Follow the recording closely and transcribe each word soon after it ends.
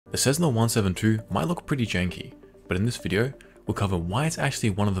The Cessna 172 might look pretty janky, but in this video, we'll cover why it's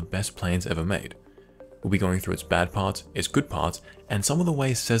actually one of the best planes ever made. We'll be going through its bad parts, its good parts, and some of the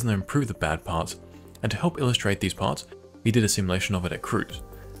ways Cessna improved the bad parts, and to help illustrate these parts, we did a simulation of it at cruise.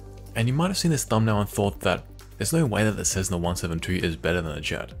 And you might have seen this thumbnail and thought that there's no way that the Cessna 172 is better than a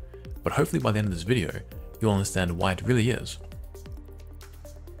jet, but hopefully by the end of this video, you'll understand why it really is.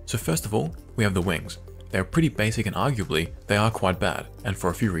 So first of all, we have the wings. They're pretty basic and arguably, they are quite bad, and for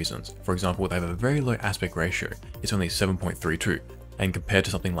a few reasons. For example, they have a very low aspect ratio, it's only 7.32, and compared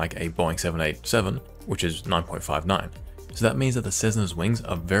to something like a Boeing 787, which is 9.59. So that means that the Cessna's wings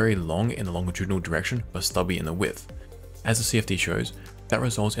are very long in the longitudinal direction, but stubby in the width. As the CFD shows, that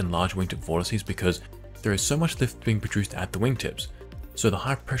results in large wingtip vortices because there is so much lift being produced at the wingtips, so the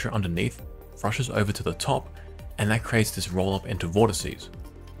high pressure underneath rushes over to the top, and that creates this roll up into vortices.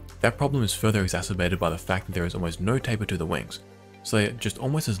 That problem is further exacerbated by the fact that there is almost no taper to the wings, so they are just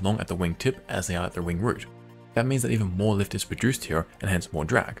almost as long at the wing tip as they are at the wing root. That means that even more lift is produced here and hence more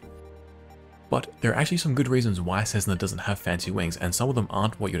drag. But there are actually some good reasons why Cessna doesn't have fancy wings, and some of them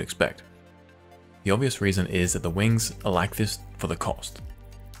aren't what you'd expect. The obvious reason is that the wings are like this for the cost.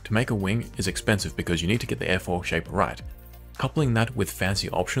 To make a wing is expensive because you need to get the airfoil shape right. Coupling that with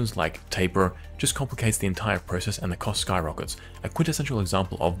fancy options like taper just complicates the entire process and the cost skyrockets. A quintessential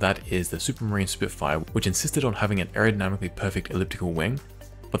example of that is the Supermarine Spitfire, which insisted on having an aerodynamically perfect elliptical wing,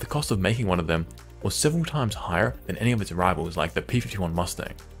 but the cost of making one of them was several times higher than any of its rivals like the P-51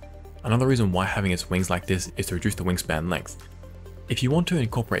 Mustang. Another reason why having its wings like this is to reduce the wingspan length. If you want to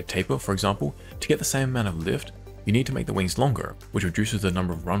incorporate taper, for example, to get the same amount of lift, you need to make the wings longer, which reduces the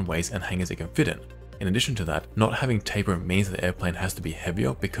number of runways and hangars it can fit in. In addition to that, not having taper means the airplane has to be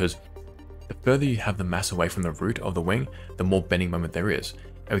heavier because the further you have the mass away from the root of the wing, the more bending moment there is.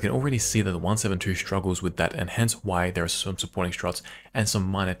 And we can already see that the 172 struggles with that, and hence why there are some supporting struts and some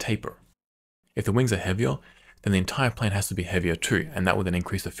minor taper. If the wings are heavier, then the entire plane has to be heavier too, and that will then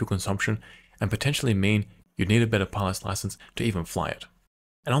increase the fuel consumption and potentially mean you'd need a better pilot's license to even fly it.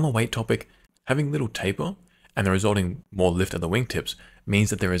 And on the weight topic, having little taper and the resulting more lift at the wingtips means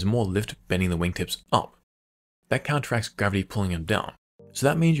that there is more lift bending the wingtips up. That counteracts gravity pulling them down. So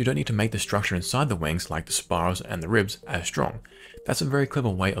that means you don't need to make the structure inside the wings, like the spars and the ribs, as strong. That's a very clever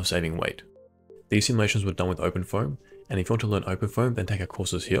way of saving weight. These simulations were done with openfoam, and if you want to learn openfoam, then take our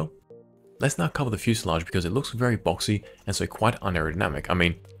courses here. Let's now cover the fuselage because it looks very boxy and so quite unaerodynamic. I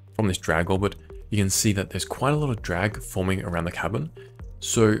mean, from this drag orbit, you can see that there's quite a lot of drag forming around the cabin.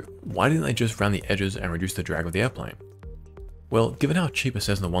 So why didn't they just round the edges and reduce the drag of the airplane? Well, given how cheap a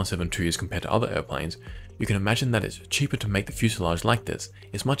Cessna 172 is compared to other airplanes, you can imagine that it's cheaper to make the fuselage like this.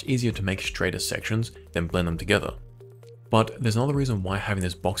 It's much easier to make straighter sections than blend them together. But there's another reason why having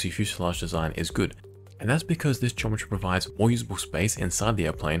this boxy fuselage design is good, and that's because this geometry provides more usable space inside the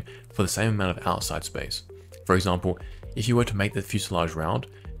airplane for the same amount of outside space. For example, if you were to make the fuselage round,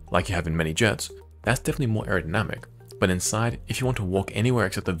 like you have in many jets, that's definitely more aerodynamic. But inside, if you want to walk anywhere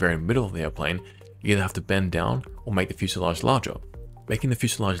except the very middle of the airplane, you either have to bend down or make the fuselage larger. Making the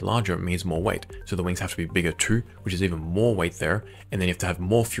fuselage larger means more weight, so the wings have to be bigger too, which is even more weight there, and then you have to have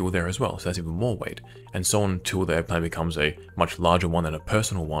more fuel there as well, so that's even more weight, and so on until the airplane becomes a much larger one than a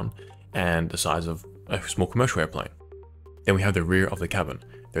personal one, and the size of a small commercial airplane. Then we have the rear of the cabin.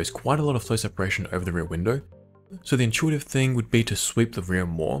 There is quite a lot of flow separation over the rear window, so the intuitive thing would be to sweep the rear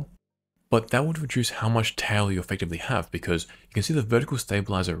more, but that would reduce how much tail you effectively have because you can see the vertical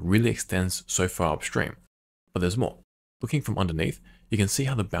stabilizer really extends so far upstream. But there's more. Looking from underneath, you can see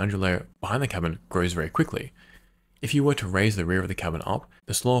how the boundary layer behind the cabin grows very quickly. If you were to raise the rear of the cabin up,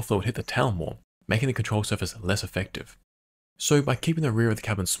 the slower flow would hit the tail more, making the control surface less effective. So by keeping the rear of the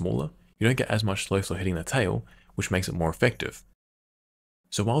cabin smaller, you don't get as much slow flow hitting the tail, which makes it more effective.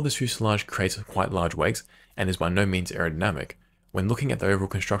 So while this fuselage creates quite large wakes and is by no means aerodynamic, when looking at the overall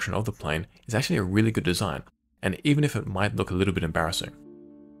construction of the plane, it's actually a really good design, and even if it might look a little bit embarrassing.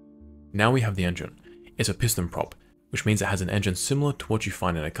 Now we have the engine. It's a piston prop, which means it has an engine similar to what you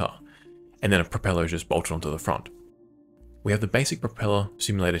find in a car, and then a propeller is just bolted onto the front. We have the basic propeller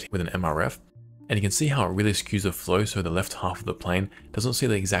simulated with an MRF, and you can see how it really skews the flow so the left half of the plane doesn't see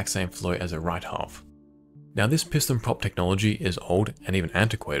the exact same flow as the right half. Now this piston prop technology is old and even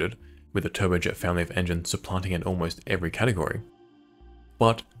antiquated, with the turbojet family of engines supplanting it in almost every category.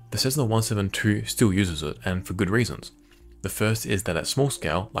 But the Cessna 172 still uses it, and for good reasons. The first is that at small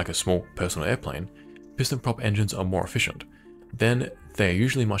scale, like a small personal airplane, piston prop engines are more efficient. Then they are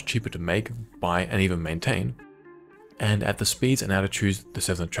usually much cheaper to make, buy, and even maintain. And at the speeds and altitudes the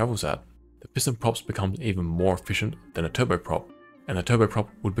Cessna travels at, the piston props become even more efficient than a turboprop, and the turboprop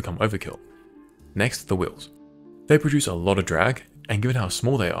would become overkill. Next, the wheels. They produce a lot of drag, and given how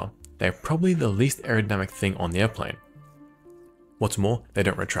small they are probably the least aerodynamic thing on the airplane. What's more, they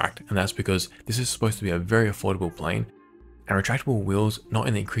don't retract, and that's because this is supposed to be a very affordable plane, and retractable wheels not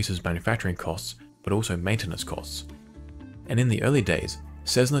only increases manufacturing costs, but also maintenance costs. And in the early days,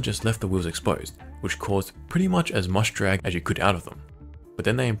 Cessna just left the wheels exposed, which caused pretty much as much drag as you could out of them. But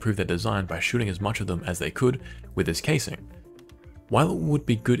then they improved their design by shooting as much of them as they could with this casing. While it would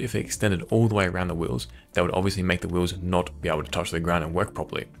be good if it extended all the way around the wheels, that would obviously make the wheels not be able to touch the ground and work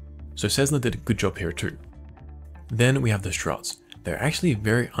properly. So Cessna did a good job here too. Then we have the struts. They're actually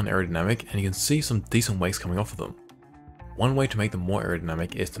very unaerodynamic, and you can see some decent wakes coming off of them. One way to make them more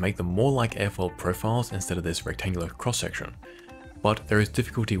aerodynamic is to make them more like airfoil profiles instead of this rectangular cross-section. But there is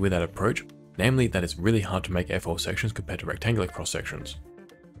difficulty with that approach, namely that it's really hard to make airfoil sections compared to rectangular cross-sections.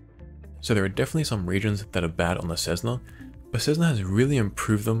 So there are definitely some regions that are bad on the Cessna, but Cessna has really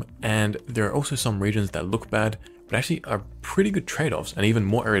improved them, and there are also some regions that look bad, but actually are pretty good trade-offs and even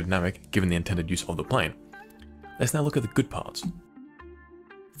more aerodynamic given the intended use of the plane. Let's now look at the good parts.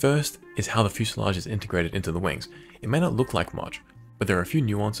 First is how the fuselage is integrated into the wings. It may not look like much, but there are a few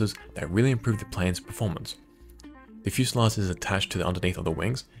nuances that really improve the plane's performance. The fuselage is attached to the underneath of the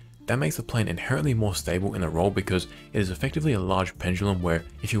wings. That makes the plane inherently more stable in the roll because it is effectively a large pendulum where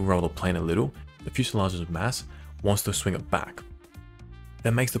if you roll the plane a little, the fuselage's mass wants to swing it back.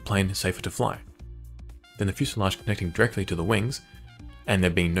 That makes the plane safer to fly. Then the fuselage connecting directly to the wings, and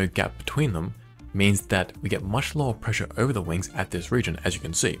there being no gap between them, means that we get much lower pressure over the wings at this region, as you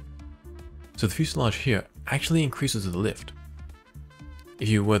can see. So the fuselage here actually increases the lift. If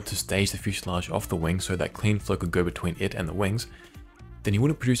you were to stage the fuselage off the wing so that clean flow could go between it and the wings, then you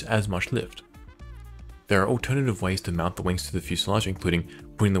wouldn't produce as much lift. There are alternative ways to mount the wings to the fuselage, including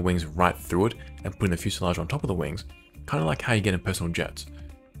putting the wings right through it and putting the fuselage on top of the wings, kind of like how you get in personal jets.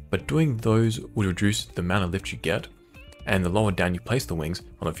 But doing those would reduce the amount of lift you get, and the lower down you place the wings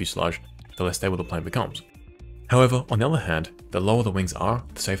on the fuselage, the less stable the plane becomes. However, on the other hand, the lower the wings are,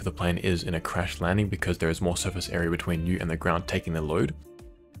 the safer the plane is in a crash landing because there is more surface area between you and the ground taking the load,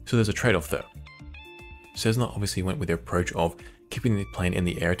 so there's a trade-off there. Cessna obviously went with the approach of keeping the plane in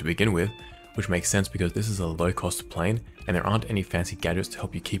the air to begin with, which makes sense because this is a low-cost plane and there aren't any fancy gadgets to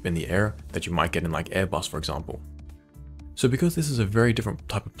help you keep in the air that you might get in like Airbus, for example. So because this is a very different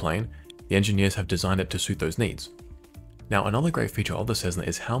type of plane, the engineers have designed it to suit those needs. Now, another great feature of the Cessna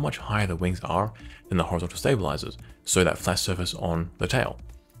is how much higher the wings are than the horizontal stabilizers, so that flat surface on the tail.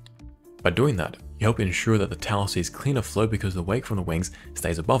 By doing that, you help ensure that the tail sees cleaner flow because the wake from the wings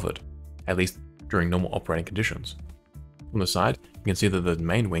stays above it, at least during normal operating conditions. From the side, you can see that the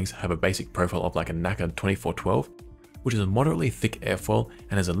main wings have a basic profile of like a NACA 2412, which is a moderately thick airfoil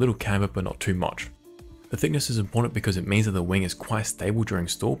and has a little camber but not too much. The thickness is important because it means that the wing is quite stable during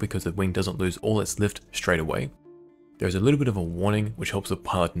stall because the wing doesn't lose all its lift straight away. There's a little bit of a warning which helps the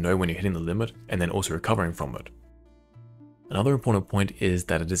pilot know when you're hitting the limit and then also recovering from it. Another important point is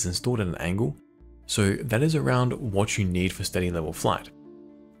that it is installed at an angle, so that is around what you need for steady level flight.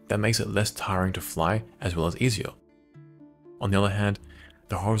 That makes it less tiring to fly as well as easier. On the other hand,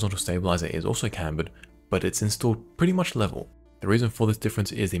 the horizontal stabilizer is also cambered, but it's installed pretty much level. The reason for this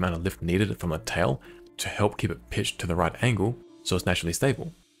difference is the amount of lift needed from the tail to help keep it pitched to the right angle so it's naturally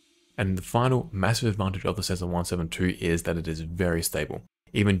stable. And the final massive advantage of the Cessna 172 is that it is very stable,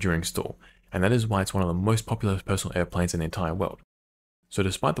 even during stall, and that is why it's one of the most popular personal airplanes in the entire world. So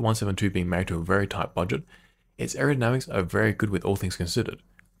despite the 172 being made to a very tight budget, its aerodynamics are very good with all things considered.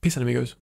 Peace out, amigos.